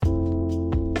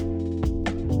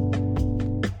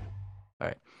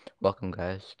Welcome,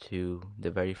 guys, to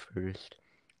the very first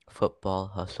Football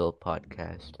Hustle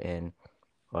podcast. And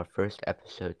our first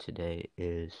episode today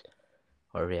is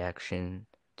our reaction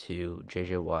to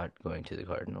JJ Watt going to the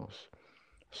Cardinals.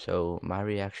 So, my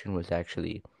reaction was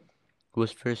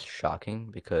first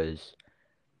shocking because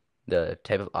the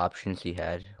type of options he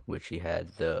had, which he had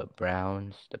the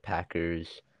Browns, the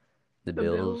Packers, the The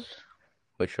Bills. Bills,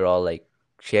 which are all like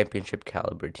championship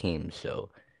caliber teams.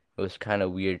 So it was kind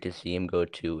of weird to see him go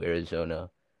to Arizona,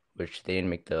 which they didn't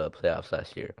make the playoffs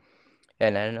last year.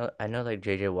 And I know like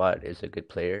JJ Watt is a good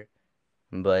player,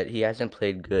 but he hasn't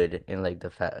played good in like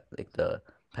the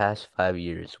past 5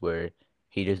 years where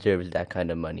he deserves that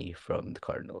kind of money from the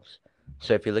Cardinals.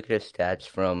 So if you look at his stats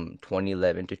from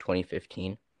 2011 to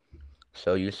 2015,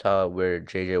 so you saw where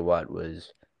JJ Watt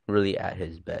was really at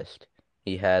his best.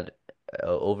 He had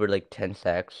over like 10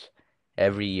 sacks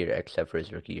every year except for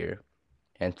his rookie year.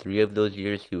 And 3 of those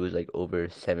years he was like over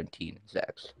 17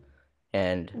 sacks.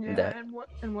 And Yeah, that,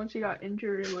 and once he got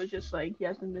injured, it was just like he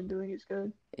hasn't been doing as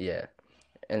good. yeah.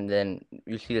 And then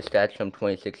you see the stats from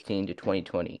 2016 to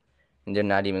 2020, and they're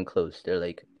not even close. They're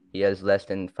like he has less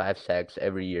than 5 sacks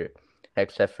every year,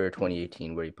 except for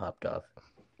 2018 where he popped off.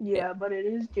 Yeah, Yeah, but it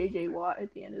is J.J. Watt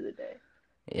at the end of the day.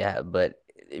 yeah, but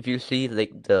if you see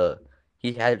like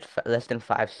he had less than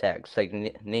 5 sacks. Like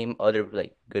name other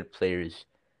like good players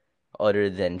other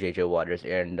than J.J. Waters,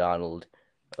 Aaron Donald,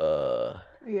 uh,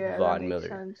 Yeah, that Von makes Miller,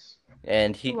 sense.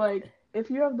 and So he, like, if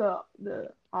you have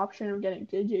the option of getting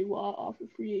J.J. Watt off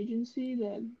of free agency,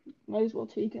 then might as well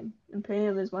take him and pay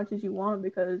him as much as you want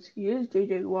because he is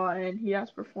J.J. Watt and he has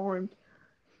performed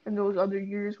in those other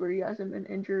years where he hasn't been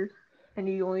injured and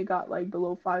he only got like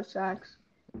below 5 sacks.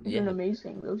 He's been yeah,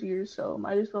 amazing those years, so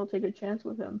might as well take a chance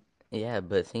with him. yeah.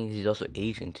 But the thing is, he's also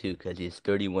Asian too, because he's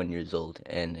 31 years old,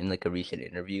 and in like a recent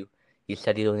interview, he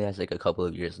said he only has like a couple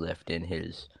of years left in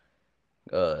his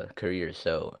career.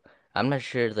 So I'm not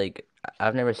sure. Like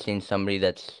I've never seen somebody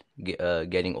that's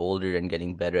getting older and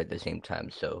getting better at the same time.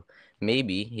 So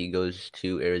maybe he goes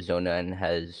to Arizona and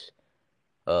has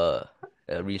uh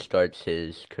restarts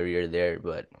his career there,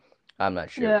 but I'm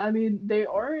not sure. Yeah, I mean, they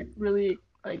aren't really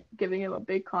like giving him a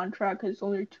big contract because it's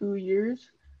only 2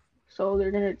 years. So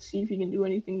they're gonna see if he can do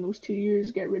anything those 2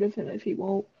 years, get rid of him. If he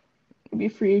won't, he'll be a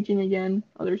free agent again.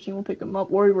 Other team will pick him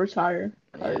up or he retire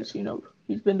Yeah, because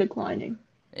he's been declining.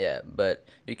 yeah, but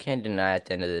you can't deny at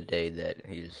the end of the day that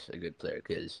he's a good player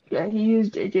because Yeah, he is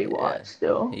J.J. yeah, Watt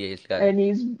still, he's got and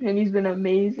he's been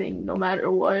amazing no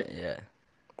matter what. yeah,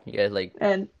 he has like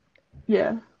And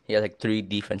yeah, he has like 3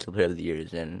 defensive player of the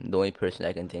years, and the only person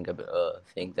I can think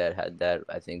that had that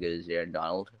I think is Aaron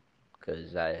Donald,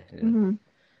 because hmm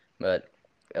but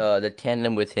the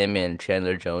tandem with him and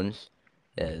Chandler Jones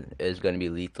is going to be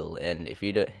lethal, and if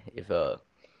you do, if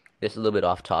this is a little bit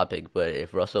off topic, but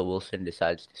if Russell Wilson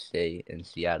decides to stay in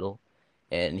Seattle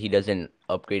and he doesn't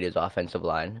upgrade his offensive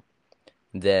line,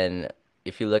 then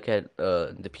if you look at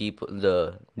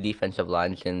the defensive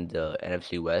lines in the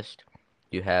NFC West,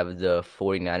 you have the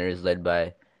 49ers led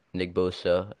by Nick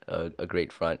Bosa, a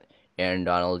great front. Aaron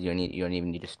Donald, you don't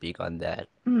even need to speak on that.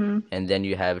 hmm And then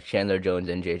you have Chandler Jones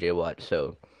and J.J. Watt.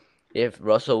 So if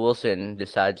Russell Wilson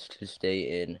decides to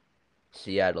stay in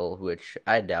Seattle, which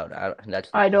I doubt, that's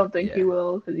I don't think he yeah,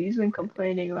 will because he's been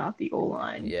complaining about the O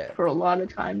line yeah, for a lot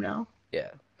of time now.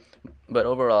 yeah. But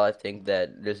overall, I think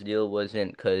that this deal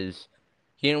wasn't because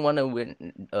he didn't want to win.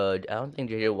 I don't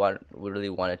think JJ Watt really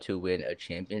wanted to win a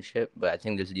championship, but I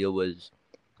think this deal was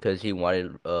because he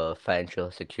wanted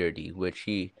financial security, which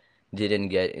he didn't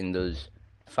get in those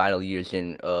final years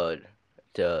in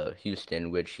to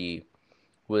Houston, which he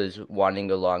was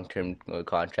wanting a long-term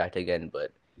contract again,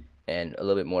 but and a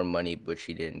little bit more money, which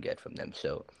he didn't get from them.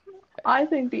 So I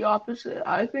think the opposite.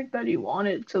 I think that he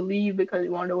wanted to leave because he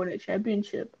wanted to win a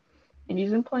championship. And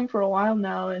he's been playing for a while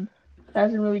now and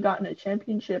hasn't really gotten a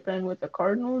championship. And with the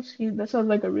Cardinals, this sounds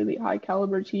like a really high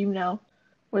caliber team now.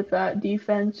 With that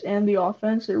defense and the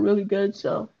offense, they're really good.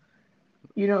 So,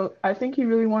 I think he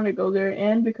really wanted to go there.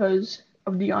 And because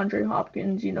of DeAndre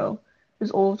Hopkins,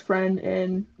 his old friend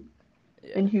in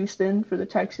yeah, Houston for the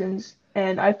Texans.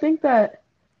 And I think that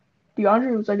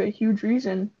DeAndre was like a huge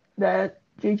reason that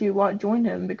JJ Watt joined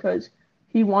him because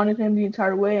he wanted him the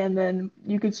entire way. And then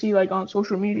you could see like on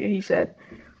social media, he said,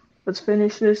 "Let's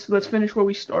finish this. Let's finish where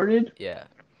we started." yeah,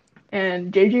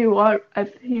 And JJ Watt,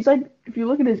 he's like, if you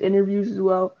look at his interviews as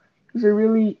well, he's a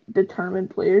really determined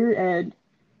player, and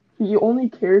he only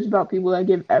cares about people that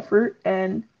give effort.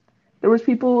 And there was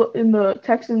people in the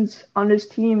Texans on his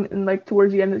team, and like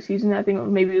towards the end of the season, I think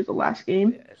maybe it was the last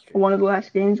game, yeah. That's true. or one of the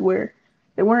last games, where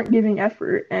they weren't giving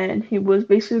effort, and he was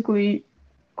basically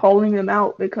calling them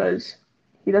out because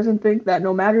He doesn't think that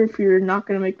no matter if you're not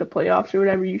going to make the playoffs or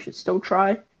whatever, you should still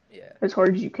try Yeah. as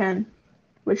hard as you can,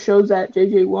 which shows that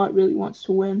J.J. Watt really wants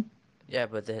to win. Yeah,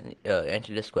 but then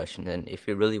answer this question then. If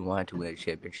you really want to win a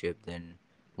championship, then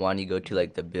why don't you go to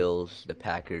like the Bills, the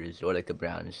Packers, or like the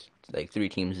Browns, like three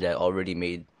teams that already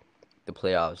made the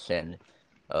playoffs, and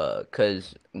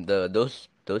 'cause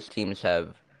those teams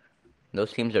have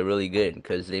those teams are really good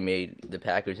because they made the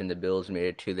Packers and the Bills made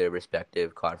it to their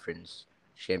respective conference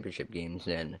championship games,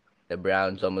 and the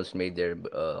Browns almost made their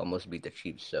almost beat the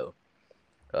Chiefs. So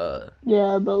uh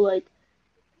Yeah, but like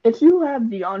if you have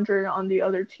DeAndre on the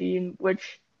other team,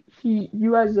 which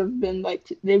you guys have been like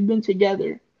they've been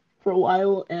together for a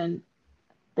while and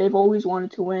they've always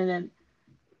wanted to win, and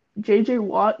J.J.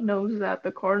 Watt knows that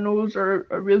the Cardinals are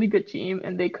a really good team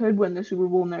and they could win the Super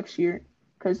Bowl next year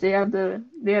because they have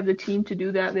the team to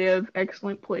do that. They have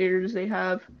excellent players. They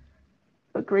have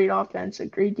a great offense, a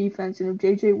great defense, and if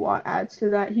J.J. Watt adds to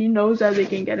that, he knows that they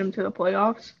can get him to the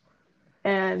playoffs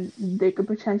and they could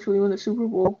potentially win the Super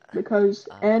Bowl because,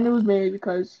 and it uh was mainly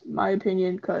because, my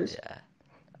opinion, because yeah.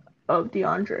 of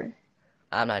DeAndre.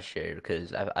 I'm not sure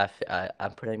because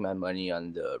I'm putting my money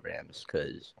on the Rams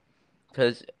because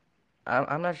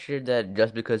I'm not sure that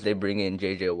just because they bring in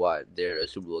J.J. Watt, they're a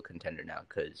Super Bowl contender now.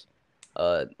 Because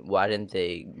why didn't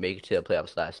they make it to the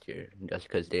playoffs last year? Just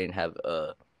because they didn't have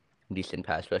a decent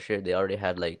pass rusher. They already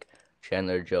had like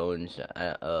Chandler Jones.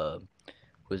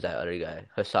 Who's that other guy?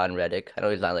 Hassan Reddick. I know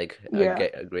he's not like Yeah,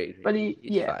 a great. but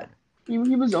He's fine. he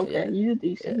was Yeah, okay. He did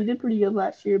decent. yeah, He did pretty good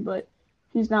last year, but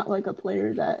he's not like a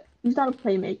player that he's not a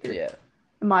playmaker yeah,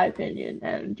 in my opinion.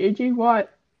 And J.J. Watt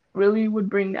really would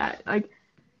bring that. Like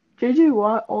J.J.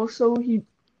 Watt also he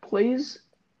plays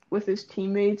with his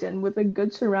teammates and with a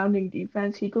good surrounding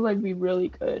defense, he could like be really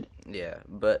good. yeah.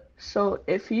 But So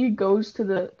if he goes to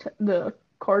the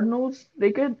Cardinals,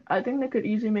 they could I think they could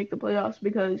easily make the playoffs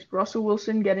because Russell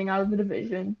Wilson getting out of the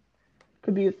division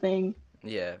could be a thing,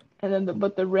 yeah, and then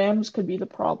but the Rams could be the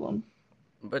problem.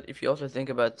 but if you also think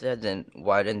about that, then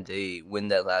why didn't they win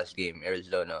that last game,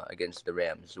 Arizona against the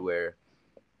Rams, where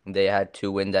they had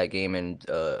to win that game and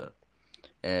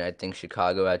I think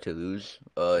Chicago had to lose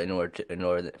in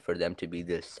order for them to be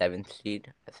the seventh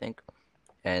seed, I think,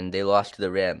 and they lost to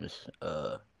the Rams.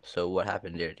 So what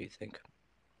happened there? Do you think?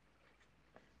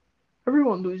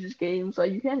 Everyone loses games.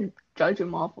 Like you can't judge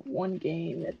them off of one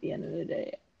game at the end of the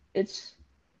day. It's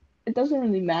it doesn't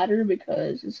really matter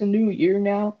because it's a new year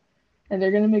now and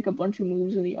they're gonna make a bunch of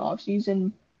moves in the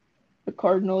offseason, the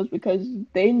Cardinals, because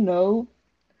they know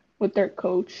with their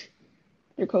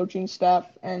coaching staff,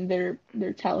 and their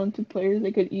talented players,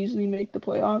 they could easily make the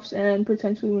playoffs and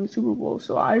potentially win the Super Bowl.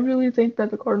 So I really think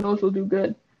that the Cardinals will do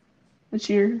good this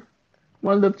year.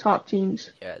 One of the top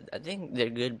teams. Yeah, I think they're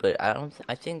good, but I don't.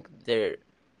 I think their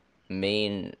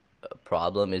main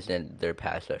problem isn't their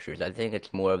pass rushers. I think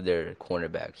it's more of their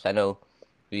cornerbacks. I know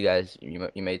you guys, you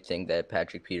may think that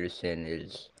Patrick Peterson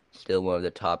is still one of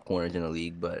the top corners in the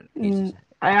league, but he's Mm,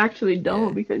 I actually yeah,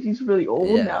 don't because he's really old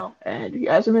yeah, now and he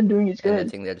hasn't been doing as and I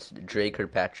good. think that's Drake or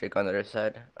Patrick on the other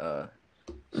side.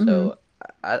 Hmm. So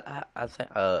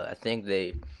I think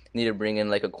they need to bring in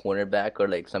like a cornerback or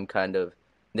like some kind of.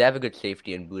 They have a good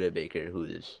safety in Buda Baker who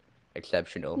is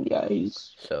exceptional. Yeah,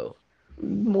 he's So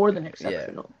more than yeah,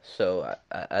 exceptional. so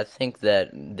I think that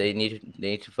they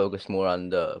need to focus more on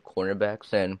the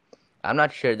cornerbacks, and I'm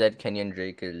not sure that Kenyon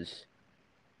Drake is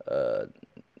uh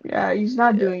Yeah, he's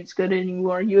not yeah doing as good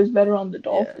anymore. He was better on the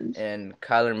yeah, Dolphins. and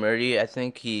Kyler Murray I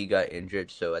think he got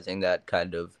injured, so I think that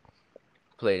kind of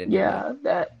played into it. Yeah,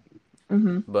 that.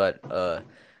 Hmm. But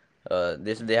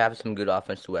this they have some good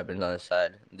offensive weapons on the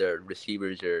side. Their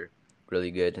receivers are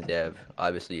really good. They have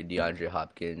obviously DeAndre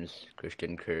Hopkins,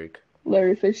 Christian Kirk.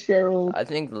 Larry Fitzgerald. I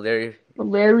think Larry But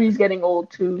Larry's getting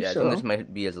old too, Yeah, I think this so.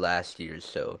 might be his last year,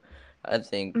 so I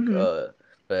think Hmm.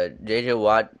 but JJ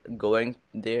Watt going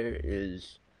there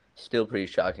is still pretty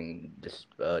shocking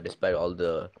despite all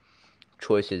the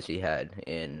choices he had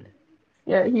in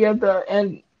Yeah, he had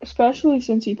and especially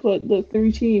since he put the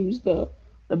three teams, the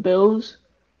Bills,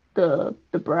 the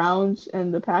Browns,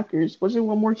 and the Packers. Was it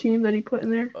one more team that he put in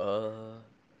there? uh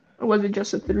Or was it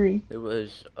just the three? there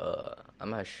was I'm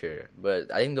not sure,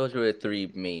 but I think those were the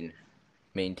three main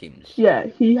teams. Yeah,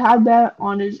 he had that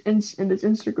on in his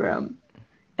Instagram,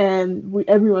 and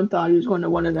everyone thought he was going to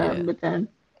one of Yeah. them. But then,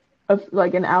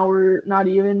 like an hour, not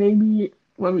even maybe,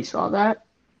 when we saw that,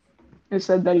 it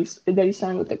said that he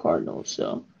signed with the Cardinals.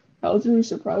 So that was really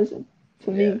surprising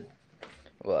to Yeah. me.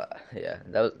 Well, yeah,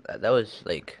 that was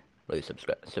like really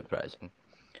surprising.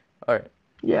 All right.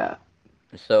 Yeah.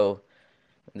 So,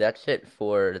 that's it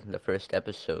for the first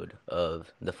episode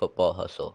of the Football Hustle.